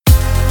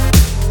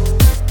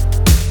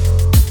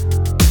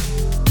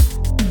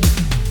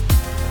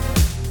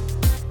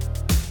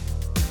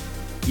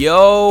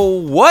Yo,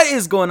 what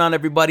is going on,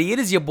 everybody? It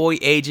is your boy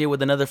AJ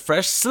with another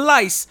fresh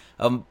slice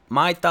of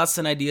my thoughts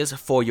and ideas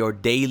for your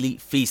daily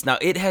feast. Now,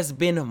 it has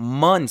been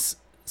months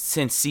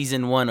since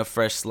season 1 of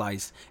Fresh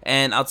Slice,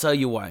 and I'll tell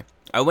you why.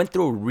 I went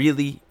through a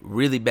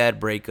really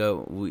bad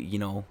breakup,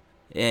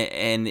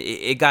 and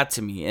it got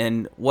to me.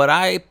 And what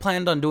I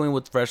planned on doing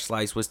with Fresh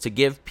Slice was to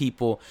give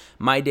people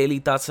my daily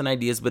thoughts and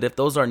ideas. But if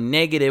those are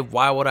negative,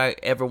 why would I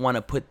ever want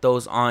to put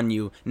those on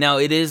you? Now,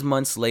 it is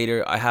months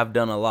later. I have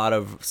done a lot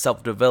of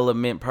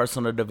self-development,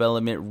 personal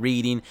development,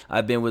 reading.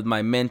 I've been with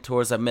my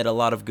mentors. I've met a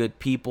lot of good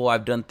people.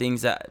 I've done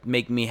things that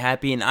make me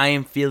happy. And I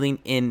am feeling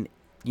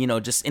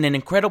just in an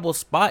incredible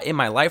spot in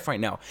my life right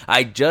now.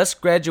 I just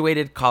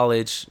graduated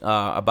college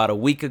about a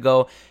week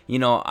ago.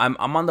 I'm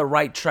on the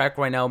right track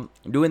right now,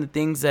 doing the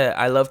things that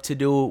I love to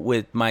do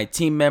with my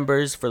team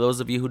members. For those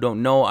of you who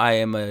don't know, I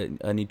am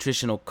a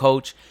nutritional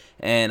coach,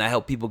 and I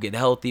help people get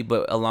healthy.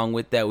 But along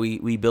with that,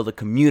 we build a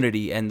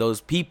community, and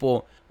those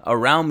people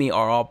around me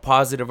are all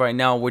positive right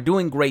now. We're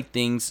doing great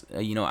things,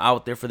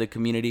 out there for the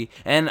community.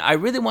 And I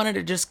really wanted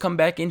to just come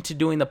back into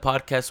doing the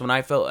podcast when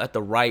I felt at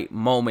the right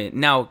moment.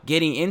 Now,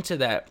 getting into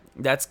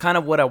that's kind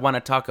of what I want to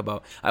talk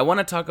about. I want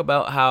to talk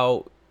about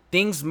how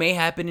things may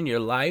happen in your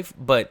life,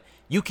 but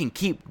you can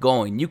keep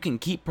going. You can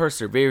keep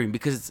persevering,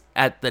 because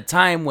at the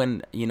time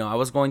when, I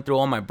was going through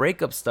all my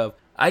breakup stuff,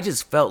 I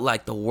just felt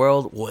like the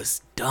world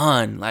was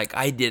done. Like,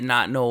 I did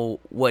not know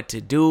what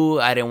to do.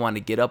 I didn't want to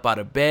get up out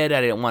of bed.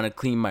 I didn't want to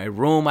clean my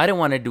room. I didn't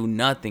want to do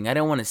nothing. I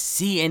didn't want to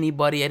see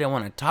anybody. I didn't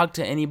want to talk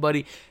to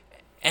anybody.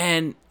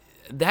 And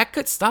that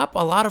could stop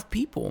a lot of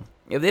people.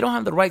 If they don't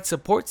have the right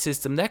support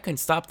system, that can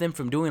stop them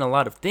from doing a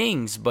lot of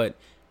things. But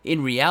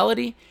in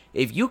reality,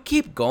 if you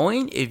keep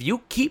going, if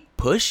you keep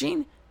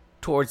pushing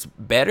towards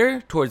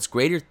better, towards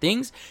greater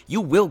things, you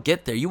will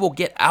get there. You will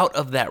get out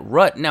of that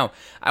rut. Now,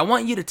 I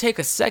want you to take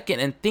a second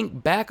and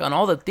think back on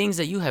all the things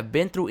that you have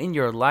been through in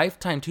your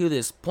lifetime to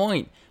this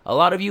point. A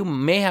lot of you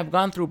may have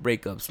gone through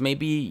breakups.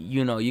 Maybe,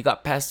 you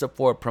got passed up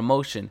for a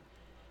promotion.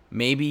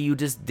 Maybe you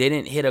just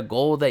didn't hit a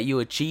goal that you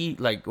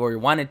achieved, or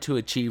wanted to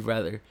achieve,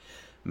 rather.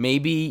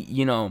 Maybe,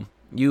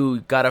 you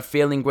got a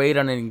failing grade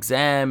on an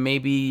exam.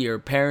 Maybe your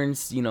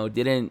parents,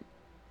 didn't,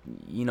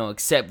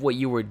 accept what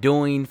you were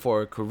doing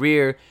for a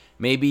career.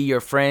 Maybe your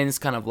friends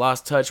kind of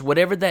lost touch.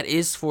 Whatever that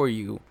is for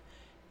you,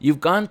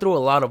 you've gone through a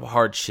lot of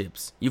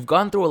hardships. You've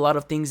gone through a lot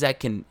of things that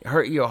can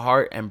hurt your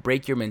heart and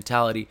break your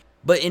mentality.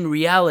 But in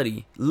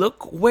reality,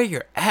 look where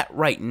you're at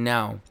right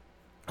now.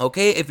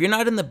 Okay, if you're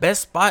not in the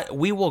best spot,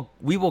 we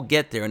will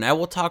get there. And I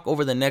will talk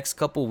over the next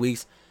couple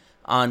weeks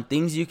on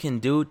things you can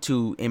do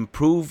to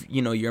improve,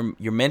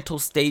 your mental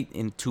state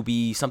and to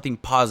be something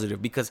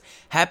positive, because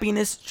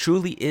happiness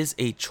truly is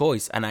a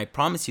choice. And I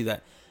promise you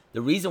that.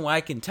 The reason why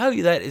I can tell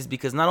you that is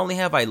because not only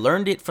have I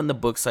learned it from the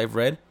books I've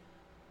read,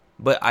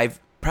 but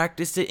I've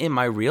practiced it in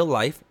my real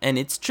life, and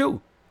it's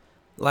true.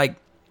 Like,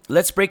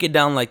 let's break it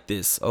down like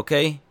this,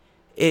 okay?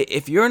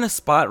 If you're in a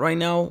spot right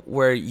now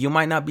where you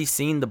might not be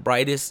seeing the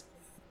brightest,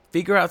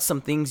 figure out some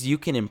things you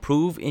can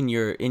improve in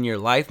your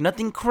life.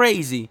 Nothing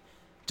crazy,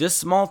 just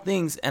small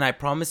things, and I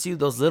promise you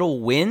those little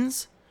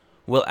wins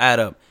will add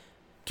up.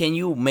 Can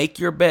you make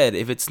your bed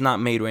if it's not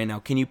made right now?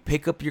 Can you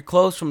pick up your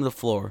clothes from the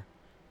floor?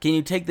 Can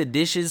you take the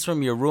dishes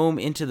from your room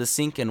into the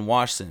sink and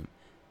wash them?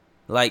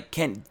 Like,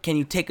 can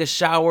you take a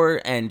shower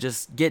and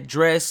just get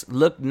dressed,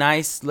 look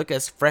nice, look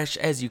as fresh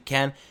as you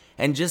can,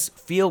 and just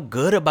feel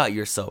good about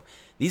yourself?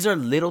 These are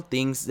little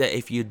things that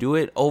if you do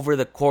it over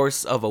the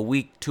course of a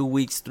week, 2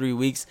 weeks, 3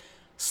 weeks,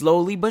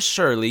 slowly but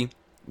surely,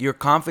 your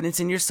confidence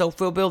in yourself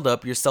will build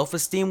up, your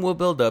self-esteem will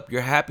build up,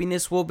 your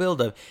happiness will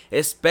build up,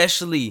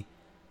 especially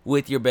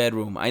with your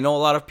bedroom. I know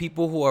a lot of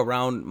people who are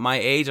around my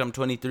age. I'm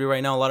 23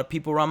 right now. A lot of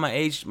people around my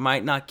age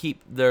might not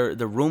keep their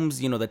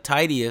rooms, the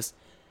tidiest,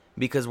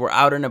 because we're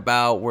out and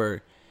about. We're,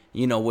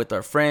 with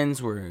our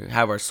friends. We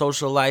have our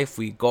social life.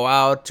 We go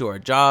out to our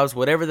jobs,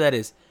 whatever that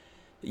is.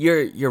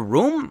 Your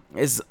room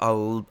is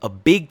a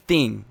big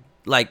thing.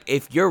 Like,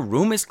 if your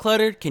room is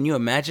cluttered, can you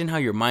imagine how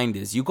your mind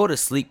is? You go to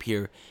sleep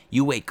here.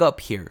 You wake up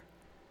here.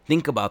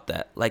 Think about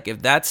that. Like,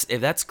 if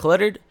that's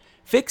cluttered,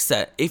 fix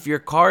that. If your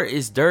car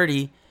is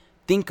dirty,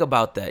 think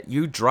about that.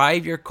 You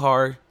drive your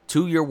car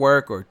to your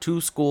work or to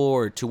school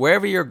or to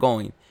wherever you're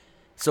going.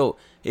 So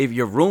if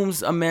your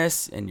room's a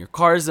mess and your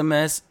car's a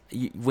mess,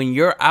 when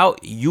you're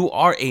out, you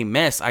are a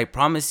mess. I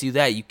promise you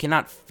that. You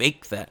cannot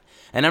fake that.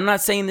 And I'm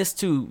not saying this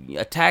to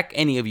attack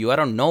any of you. I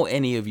don't know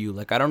any of you.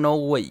 Like, I don't know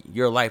what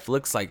your life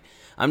looks like.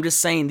 I'm just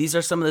saying these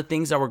are some of the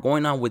things that were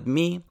going on with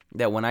me,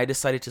 that when I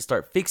decided to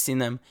start fixing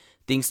them,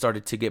 things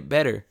started to get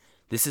better.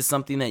 This is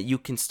something that you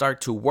can start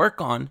to work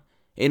on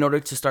in order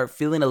to start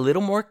feeling a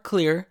little more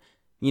clear,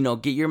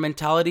 get your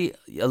mentality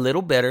a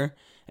little better,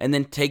 and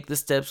then take the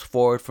steps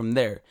forward from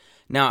there.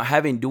 Now,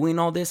 doing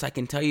all this, I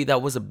can tell you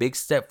that was a big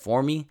step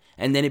for me.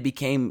 And then it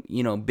became,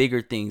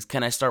 bigger things.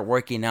 Can I start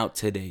working out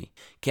today?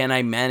 Can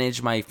I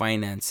manage my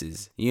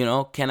finances?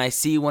 Can I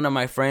see one of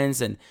my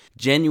friends and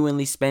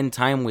genuinely spend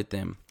time with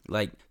them?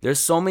 Like, there's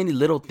so many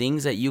little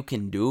things that you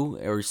can do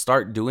or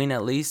start doing,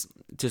 at least,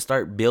 to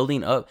start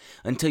building up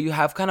until you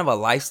have kind of a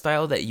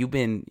lifestyle that you've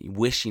been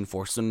wishing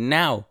for. So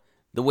now,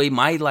 the way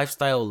my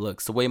lifestyle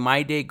looks, the way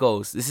my day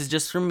goes, this is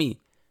just for me.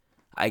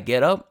 I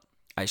get up,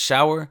 I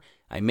shower,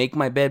 I make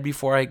my bed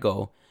before I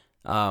go.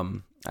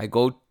 I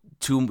go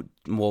to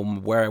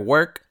where I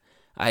work.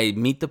 I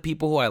meet the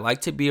people who I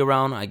like to be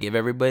around. I give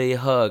everybody a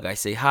hug. I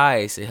say hi.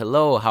 I say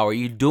hello. How are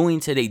you doing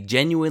today?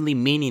 Genuinely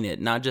meaning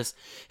it. Not just,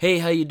 hey,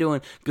 how you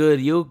doing?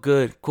 Good. You?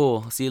 Good.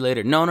 Cool. See you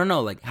later. No.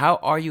 Like, how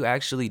are you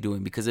actually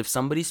doing? Because if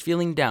somebody's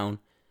feeling down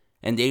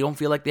and they don't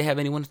feel like they have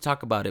anyone to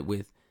talk about it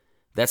with,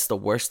 that's the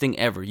worst thing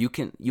ever. You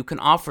can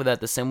offer that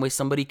the same way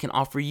somebody can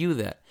offer you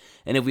that.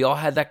 And if we all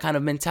had that kind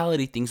of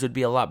mentality, things would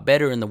be a lot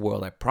better in the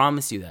world. I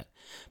promise you that.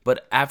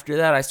 But after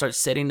that, I start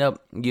setting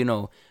up,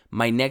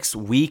 my next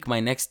week,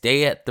 my next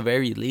day at the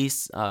very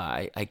least.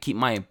 I keep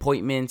my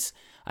appointments.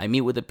 I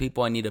meet with the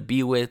people I need to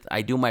be with.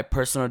 I do my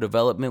personal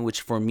development, which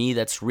for me,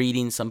 that's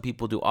reading. Some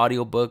people do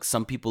audiobooks.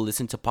 Some people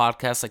listen to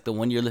podcasts like the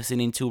one you're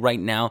listening to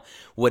right now.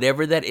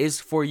 Whatever that is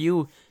for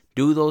you,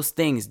 do those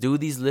things. Do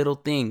these little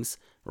things,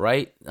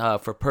 right?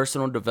 For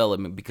personal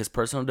development, because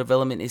personal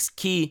development is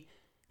key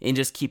in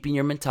just keeping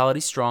your mentality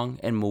strong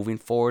and moving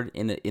forward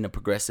in a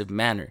progressive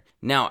manner.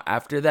 Now,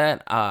 after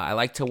that, I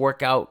like to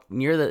work out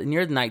near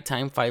the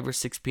nighttime, 5 or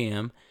 6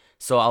 p.m.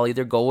 So I'll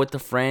either go with a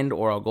friend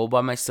or I'll go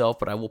by myself,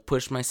 but I will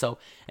push myself.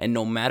 And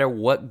no matter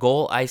what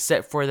goal I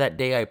set for that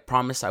day, I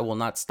promise I will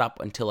not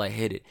stop until I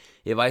hit it.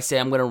 If I say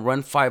I'm going to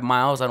run 5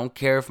 miles, I don't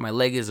care if my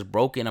leg is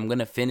broken, I'm going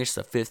to finish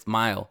the 5th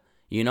mile.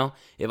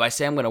 If I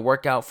say I'm going to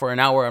work out for an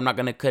hour, I'm not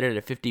going to cut it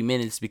at 50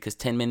 minutes because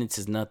 10 minutes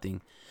is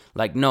nothing.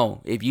 Like,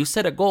 no, if you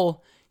set a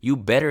goal, you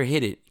better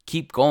hit it.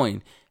 Keep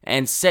going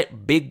and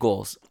set big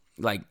goals.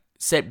 Like,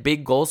 set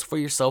big goals for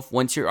yourself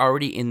once you're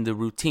already in the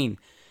routine.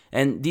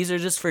 And these are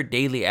just for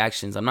daily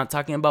actions. I'm not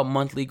talking about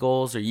monthly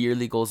goals or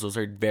yearly goals. Those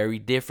are very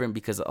different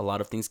because a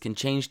lot of things can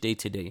change day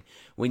to day.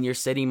 When you're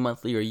setting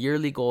monthly or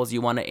yearly goals,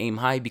 you want to aim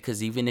high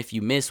because even if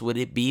you miss, would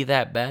it be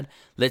that bad?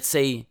 Let's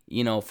say,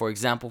 for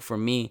example, for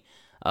me,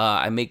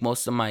 I make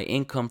most of my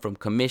income from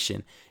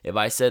commission. If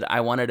I said I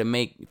wanted to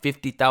make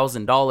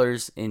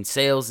 $50,000 in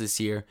sales this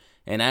year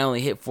and I only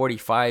hit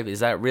 45,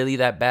 is that really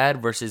that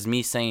bad? Versus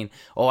me saying,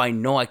 oh, I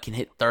know I can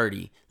hit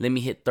 30. Let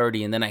me hit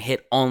 30 and then I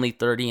hit only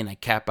 30 and I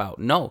cap out.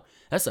 No,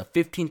 that's a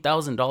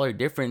 $15,000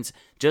 difference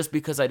just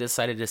because I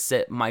decided to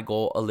set my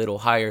goal a little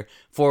higher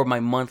for my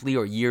monthly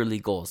or yearly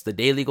goals. The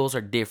daily goals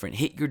are different.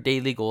 Hit your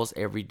daily goals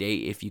every day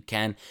if you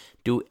can.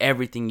 Do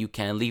everything you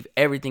can. Leave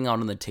everything out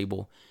on the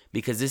table.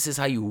 Because this is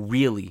how you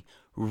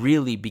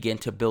really begin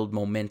to build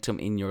momentum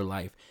in your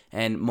life.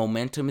 And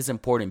momentum is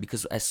important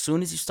because as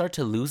soon as you start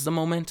to lose the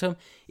momentum,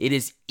 it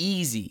is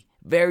easy,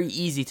 very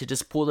easy to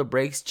just pull the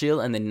brakes, chill,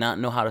 and then not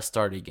know how to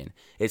start again.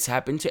 It's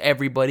happened to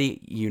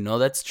everybody.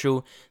 That's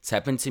true. It's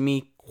happened to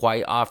me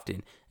quite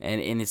often.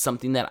 And it's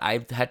something that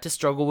I've had to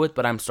struggle with,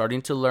 but I'm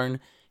starting to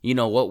learn,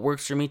 what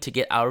works for me to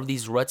get out of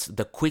these ruts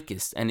the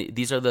quickest. And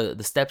these are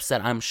the steps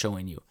that I'm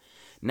showing you.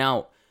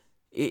 Now,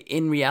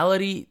 in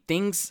reality,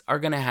 things are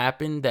going to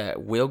happen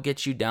that will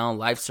get you down.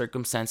 Life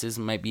circumstances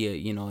might be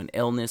an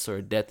illness or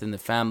a death in the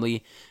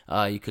family.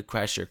 You could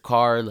crash your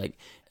car. Like,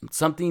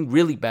 something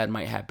really bad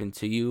might happen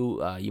to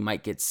you. You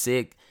might get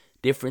sick,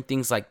 different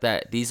things like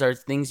that. These are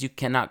things you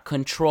cannot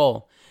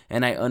control.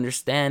 And I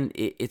understand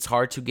it's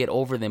hard to get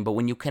over them. But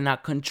when you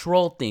cannot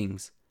control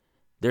things,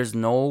 there's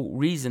no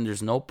reason,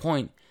 there's no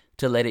point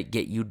to let it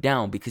get you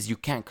down because you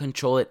can't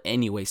control it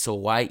anyway. So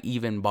why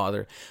even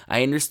bother?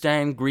 I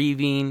understand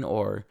grieving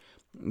or,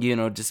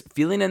 just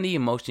feeling in the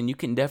emotion. You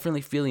can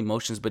definitely feel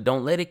emotions, but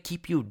don't let it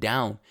keep you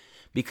down.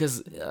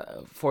 Because,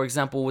 for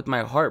example, with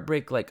my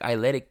heartbreak, like I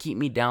let it keep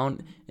me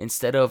down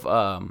instead of,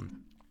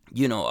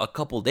 a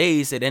couple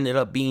days. It ended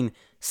up being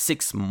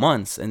 6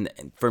 months. And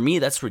for me,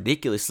 that's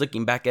ridiculous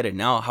looking back at it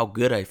now, how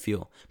good I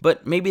feel.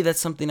 But maybe that's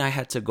something I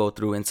had to go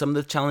through. And some of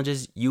the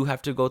challenges you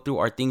have to go through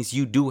are things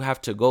you do have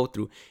to go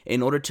through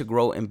in order to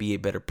grow and be a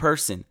better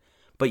person.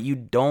 But you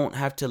don't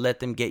have to let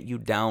them get you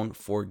down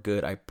for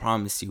good. I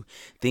promise you.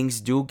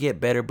 Things do get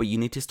better, but you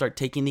need to start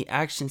taking the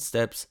action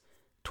steps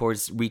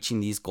towards reaching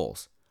these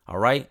goals. All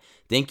right.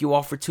 Thank you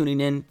all for tuning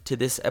in to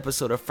this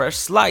episode of Fresh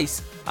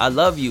Slice. I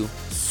love you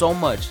so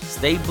much.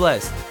 Stay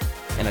blessed,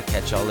 and I'll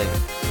catch y'all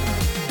later.